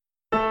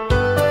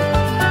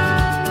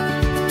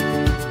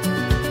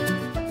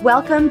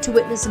Welcome to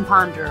Witness and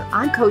Ponder.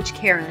 I'm Coach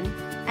Karen,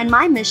 and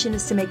my mission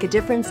is to make a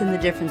difference in the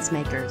difference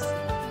makers.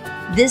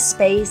 This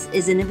space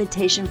is an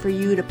invitation for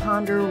you to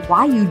ponder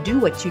why you do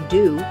what you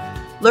do,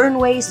 learn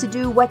ways to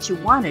do what you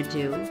want to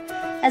do,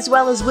 as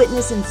well as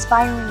witness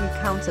inspiring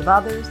accounts of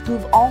others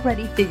who've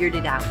already figured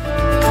it out.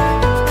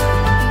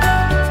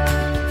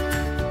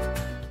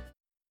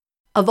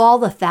 Of all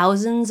the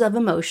thousands of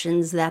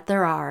emotions that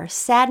there are,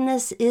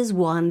 sadness is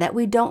one that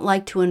we don't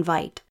like to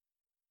invite.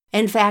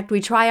 In fact,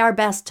 we try our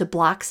best to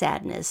block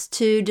sadness,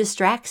 to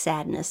distract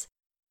sadness,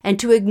 and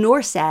to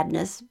ignore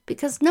sadness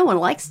because no one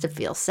likes to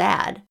feel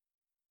sad.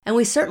 And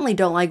we certainly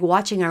don't like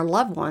watching our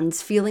loved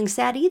ones feeling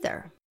sad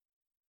either.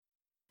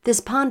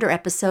 This Ponder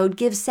episode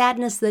gives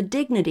sadness the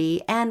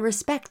dignity and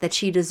respect that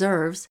she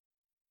deserves,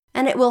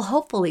 and it will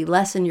hopefully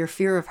lessen your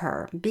fear of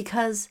her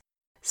because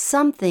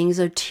some things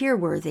are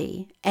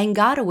tear-worthy and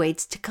God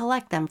awaits to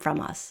collect them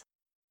from us.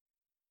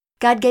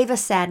 God gave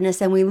us sadness,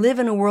 and we live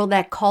in a world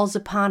that calls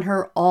upon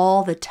her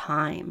all the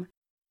time.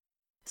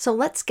 So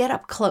let's get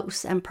up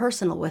close and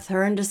personal with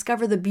her and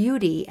discover the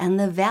beauty and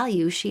the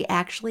value she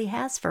actually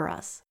has for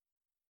us.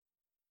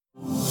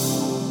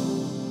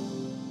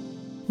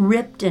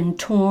 Ripped and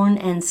torn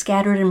and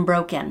scattered and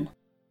broken.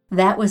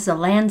 That was the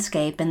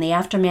landscape in the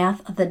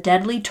aftermath of the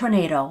deadly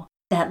tornado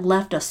that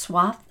left a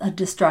swath of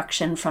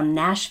destruction from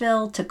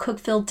Nashville to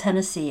Cookeville,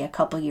 Tennessee a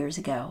couple years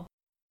ago.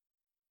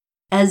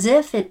 As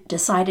if it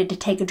decided to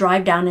take a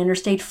drive down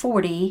Interstate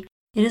 40,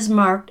 it is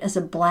marked as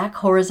a black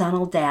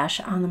horizontal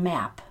dash on the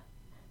map.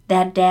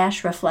 That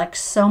dash reflects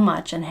so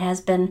much and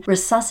has been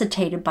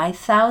resuscitated by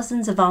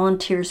thousands of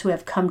volunteers who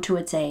have come to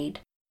its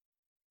aid.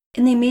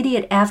 In the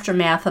immediate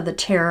aftermath of the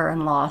terror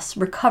and loss,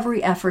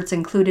 recovery efforts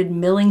included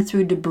milling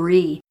through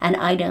debris and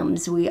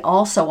items we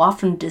also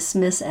often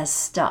dismiss as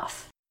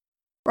stuff.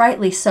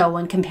 Rightly so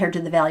when compared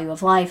to the value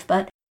of life,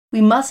 but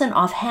we mustn't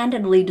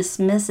offhandedly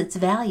dismiss its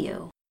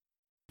value.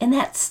 In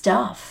that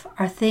stuff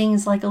are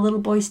things like a little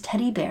boy's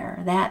teddy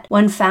bear that,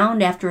 when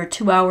found after a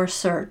 2-hour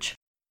search,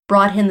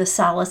 brought him the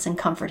solace and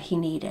comfort he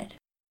needed.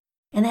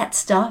 In that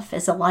stuff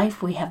is a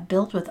life we have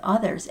built with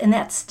others. In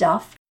that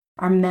stuff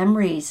are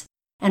memories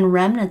and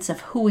remnants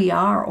of who we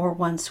are or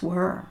once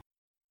were.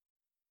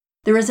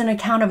 There is an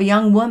account of a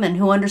young woman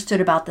who understood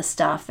about the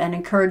stuff and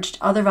encouraged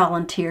other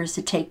volunteers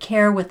to take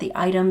care with the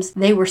items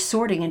they were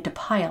sorting into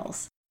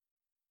piles.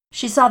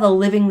 She saw the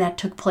living that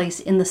took place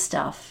in the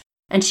stuff,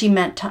 and she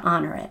meant to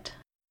honor it.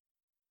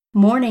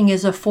 Mourning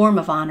is a form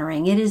of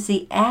honoring. It is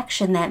the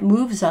action that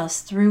moves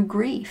us through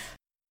grief.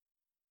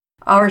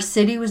 Our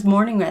city was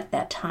mourning at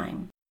that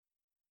time,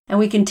 and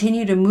we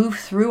continue to move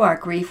through our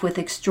grief with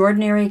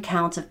extraordinary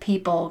accounts of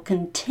people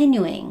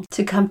continuing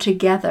to come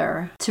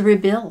together to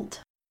rebuild.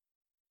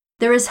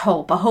 There is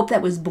hope, a hope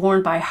that was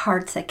born by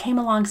hearts that came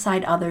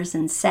alongside others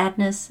in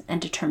sadness and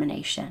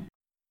determination.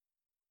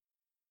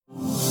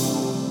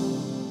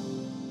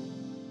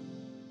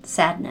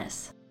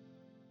 Sadness.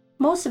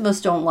 Most of us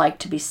don't like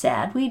to be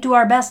sad. We do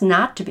our best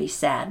not to be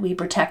sad. We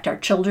protect our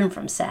children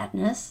from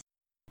sadness.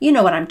 You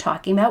know what I'm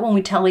talking about when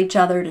we tell each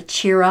other to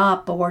cheer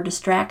up or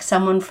distract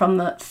someone from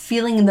the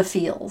feeling in the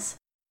feels.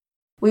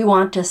 We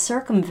want to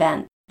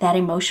circumvent that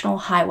emotional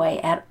highway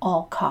at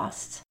all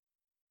costs.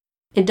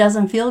 It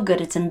doesn't feel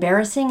good, it's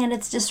embarrassing, and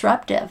it's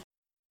disruptive.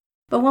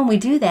 But when we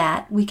do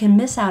that, we can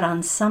miss out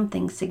on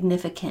something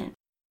significant.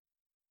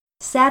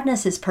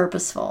 Sadness is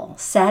purposeful.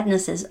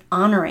 Sadness is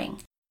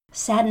honoring.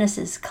 Sadness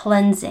is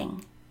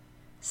cleansing.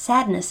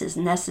 Sadness is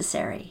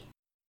necessary.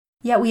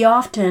 Yet we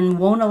often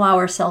won't allow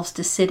ourselves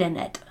to sit in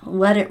it,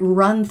 let it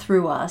run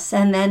through us,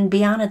 and then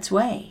be on its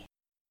way.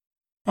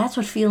 That's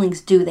what feelings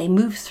do. They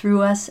move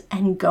through us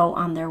and go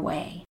on their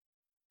way.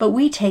 But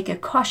we take a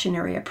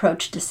cautionary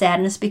approach to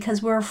sadness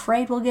because we're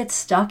afraid we'll get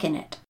stuck in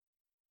it.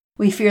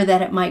 We fear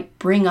that it might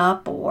bring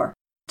up or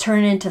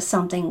turn into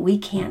something we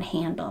can't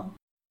handle.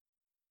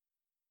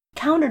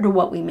 Counter to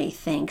what we may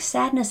think,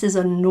 sadness is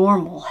a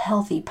normal,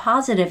 healthy,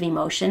 positive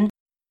emotion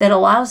that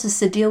allows us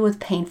to deal with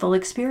painful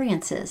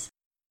experiences.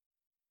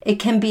 It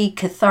can be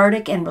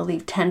cathartic and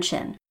relieve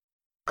tension.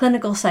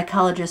 Clinical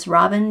psychologist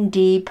Robin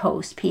D.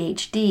 Post,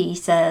 Ph.D.,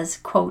 says,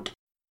 quote,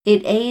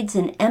 "It aids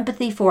in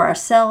empathy for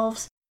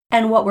ourselves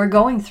and what we're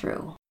going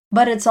through,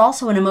 but it's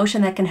also an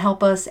emotion that can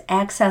help us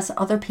access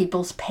other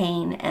people's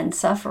pain and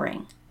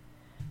suffering."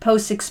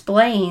 Post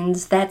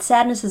explains that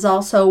sadness is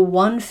also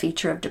one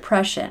feature of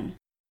depression.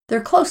 They're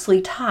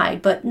closely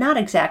tied, but not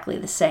exactly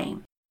the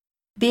same.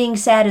 Being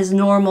sad is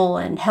normal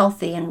and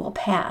healthy and will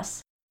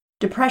pass.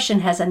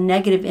 Depression has a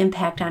negative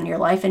impact on your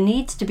life and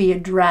needs to be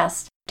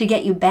addressed to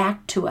get you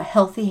back to a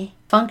healthy,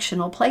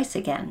 functional place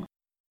again.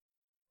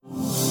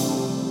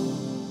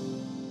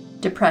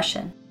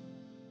 Depression.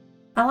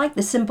 I like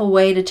the simple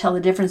way to tell the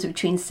difference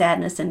between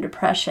sadness and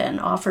depression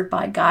offered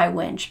by Guy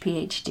Winch,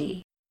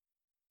 Ph.D.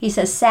 He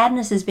says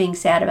sadness is being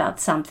sad about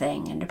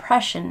something, and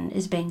depression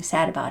is being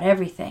sad about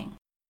everything.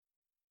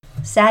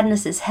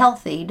 Sadness is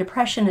healthy,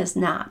 depression is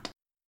not.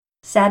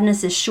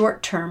 Sadness is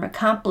short-term,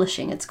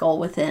 accomplishing its goal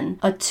within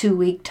a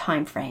 2-week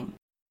time frame.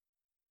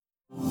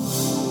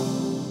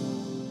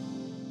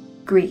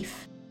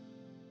 Grief.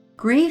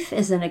 Grief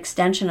is an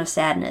extension of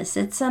sadness.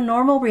 It's a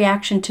normal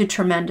reaction to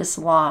tremendous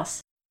loss.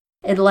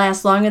 It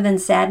lasts longer than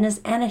sadness,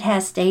 and it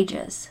has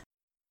stages.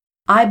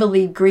 I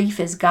believe grief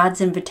is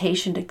God's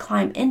invitation to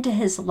climb into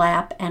His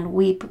lap and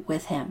weep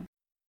with Him.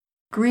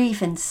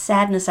 Grief and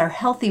sadness are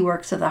healthy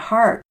works of the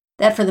heart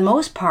that, for the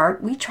most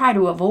part, we try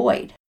to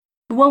avoid.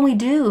 But when we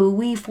do,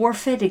 we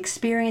forfeit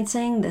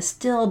experiencing the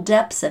still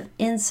depths of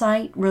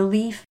insight,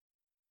 relief,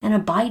 and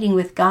abiding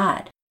with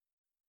God.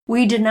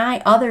 We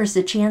deny others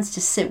the chance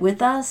to sit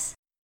with us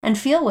and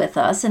feel with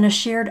us in a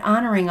shared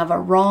honoring of a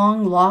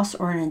wrong, loss,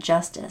 or an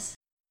injustice.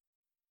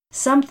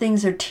 Some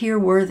things are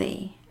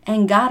tear-worthy,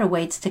 and God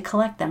awaits to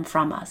collect them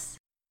from us.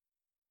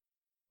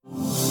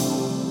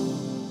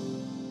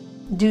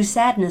 Do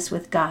sadness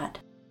with God.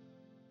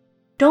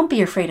 Don't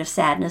be afraid of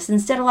sadness.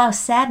 Instead, allow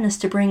sadness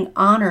to bring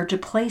honor to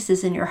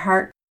places in your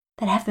heart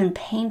that have been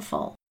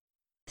painful.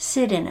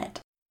 Sit in it,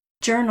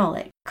 journal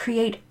it,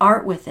 create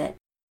art with it,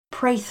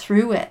 pray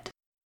through it.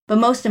 But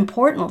most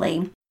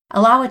importantly,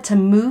 allow it to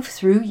move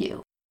through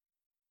you.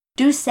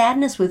 Do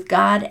sadness with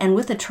God and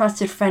with a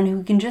trusted friend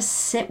who can just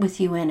sit with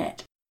you in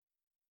it.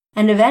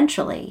 And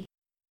eventually,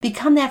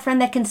 become that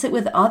friend that can sit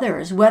with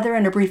others, whether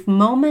in a brief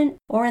moment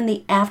or in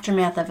the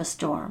aftermath of a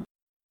storm.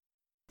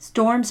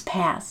 Storms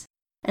pass,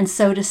 and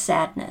so does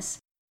sadness.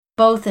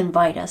 Both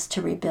invite us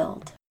to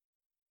rebuild.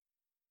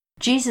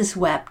 Jesus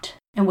wept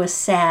and was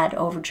sad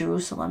over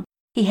Jerusalem.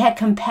 He had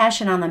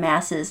compassion on the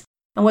masses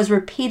and was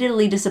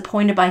repeatedly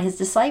disappointed by His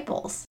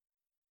disciples.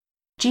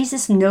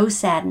 Jesus knows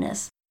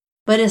sadness,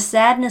 but His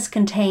sadness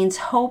contains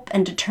hope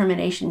and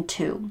determination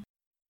too.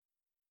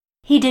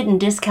 He didn't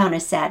discount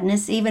His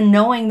sadness, even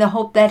knowing the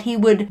hope that He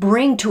would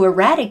bring to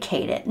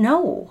eradicate it.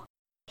 No,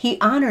 He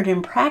honored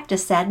and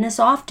practiced sadness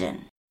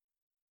often.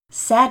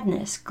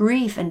 Sadness,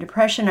 grief, and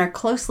depression are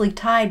closely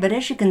tied, but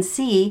as you can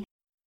see,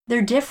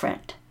 they're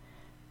different.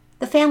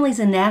 The families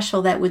in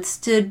Nashville that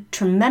withstood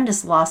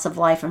tremendous loss of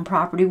life and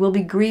property will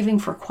be grieving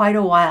for quite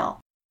a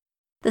while.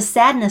 The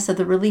sadness of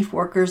the relief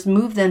workers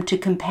moved them to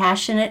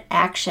compassionate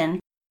action,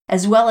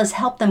 as well as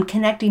help them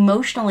connect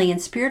emotionally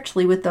and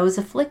spiritually with those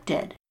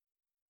afflicted.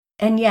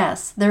 And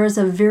yes, there is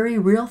a very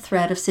real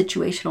threat of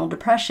situational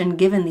depression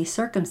given these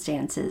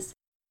circumstances.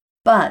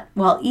 But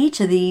while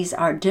each of these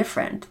are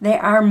different, they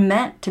are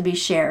meant to be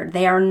shared.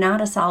 They are not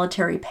a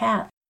solitary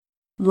path.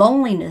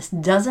 Loneliness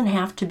doesn't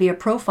have to be a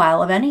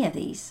profile of any of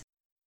these.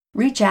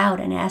 Reach out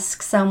and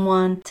ask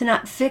someone to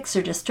not fix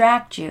or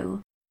distract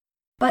you,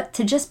 but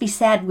to just be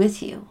sad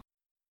with you.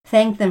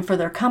 Thank them for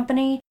their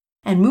company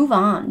and move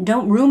on.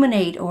 Don't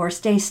ruminate or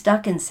stay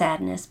stuck in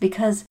sadness,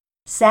 because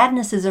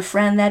sadness is a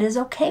friend that is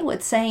okay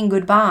with saying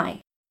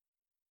goodbye.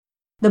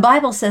 The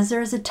Bible says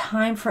there is a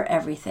time for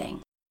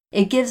everything.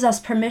 It gives us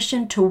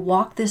permission to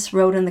walk this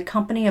road in the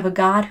company of a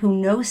God who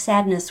knows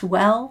sadness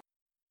well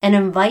and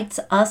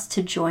invites us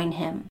to join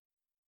Him.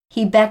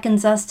 He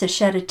beckons us to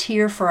shed a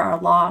tear for our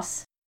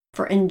loss,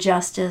 for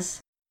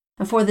injustice,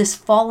 and for this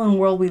fallen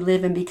world we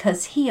live in,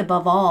 because He,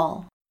 above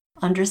all,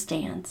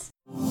 understands.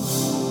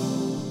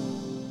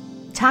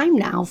 Time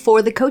now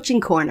for the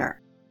Coaching Corner,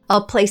 a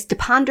place to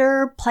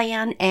ponder,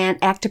 plan, and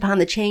act upon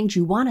the change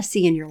you want to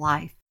see in your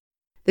life.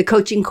 The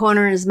Coaching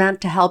Corner is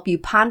meant to help you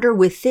ponder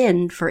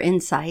within for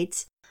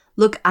insights,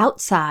 look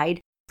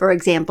outside for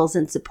examples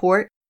and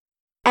support,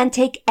 and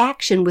take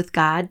action with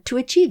God to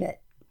achieve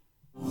it.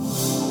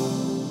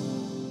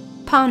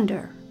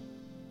 Ponder.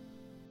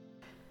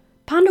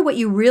 Ponder what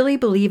you really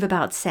believe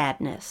about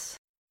sadness.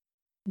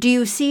 Do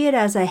you see it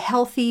as a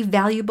healthy,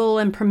 valuable,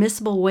 and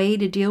permissible way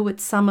to deal with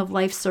some of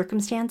life's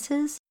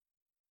circumstances?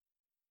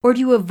 Or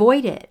do you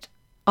avoid it,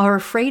 are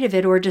afraid of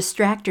it, or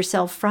distract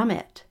yourself from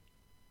it?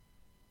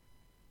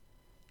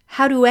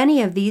 How do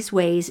any of these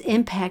ways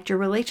impact your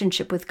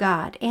relationship with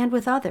God and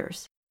with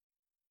others?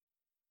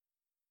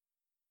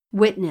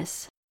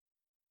 Witness.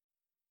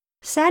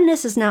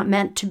 Sadness is not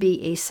meant to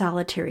be a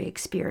solitary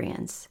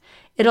experience.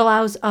 It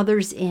allows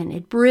others in.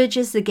 It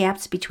bridges the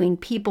gaps between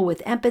people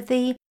with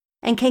empathy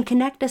and can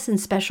connect us in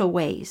special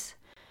ways.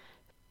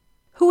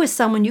 Who is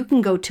someone you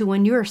can go to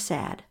when you're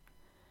sad?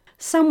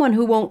 Someone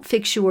who won't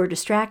fix you or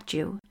distract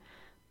you,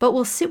 but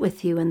will sit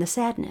with you in the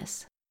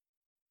sadness.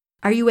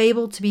 Are you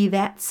able to be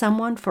that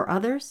someone for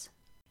others?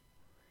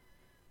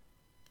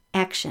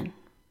 Action.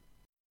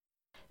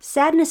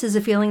 Sadness is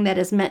a feeling that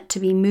is meant to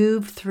be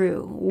moved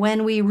through.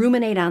 When we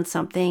ruminate on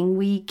something,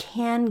 we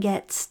can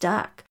get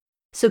stuck.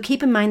 So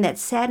keep in mind that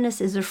sadness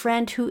is a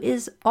friend who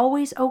is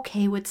always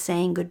okay with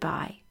saying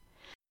goodbye.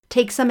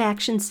 Take some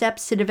action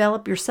steps to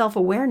develop your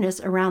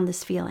self-awareness around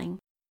this feeling.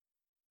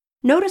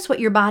 Notice what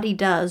your body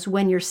does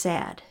when you're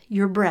sad,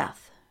 your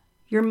breath,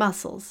 your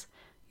muscles,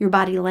 your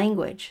body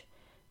language,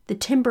 the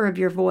timbre of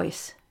your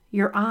voice,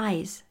 your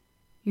eyes,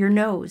 your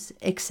nose,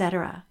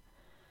 etc.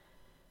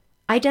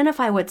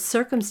 Identify what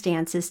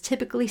circumstances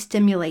typically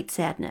stimulate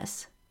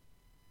sadness.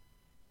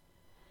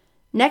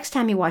 Next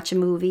time you watch a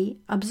movie,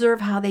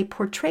 observe how they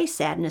portray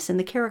sadness in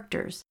the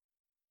characters.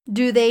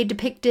 Do they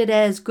depict it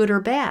as good or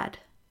bad?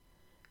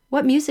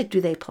 What music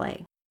do they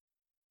play?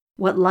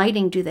 What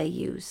lighting do they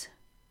use?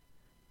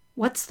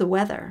 What's the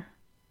weather?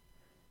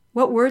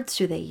 What words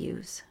do they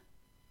use?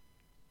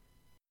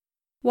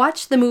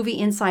 Watch the movie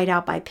Inside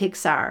Out by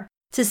Pixar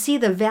to see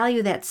the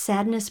value that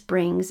sadness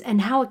brings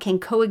and how it can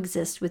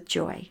coexist with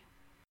joy.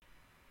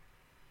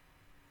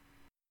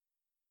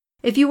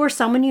 If you or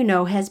someone you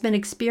know has been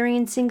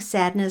experiencing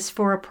sadness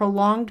for a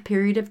prolonged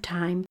period of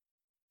time,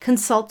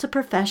 consult a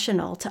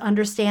professional to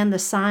understand the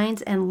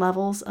signs and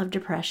levels of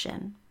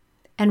depression.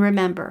 And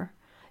remember,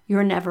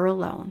 you're never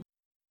alone.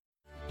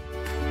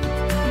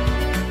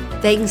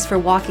 Thanks for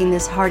walking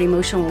this hard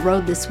emotional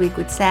road this week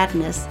with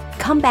sadness.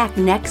 Come back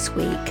next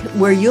week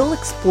where you'll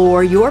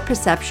explore your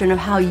perception of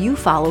how you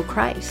follow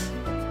Christ.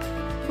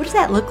 What does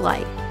that look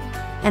like?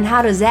 And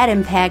how does that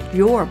impact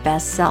your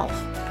best self?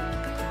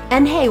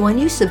 And hey, when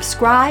you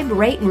subscribe,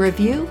 rate, and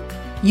review,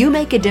 you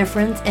make a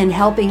difference in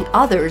helping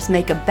others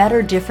make a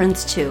better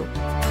difference too.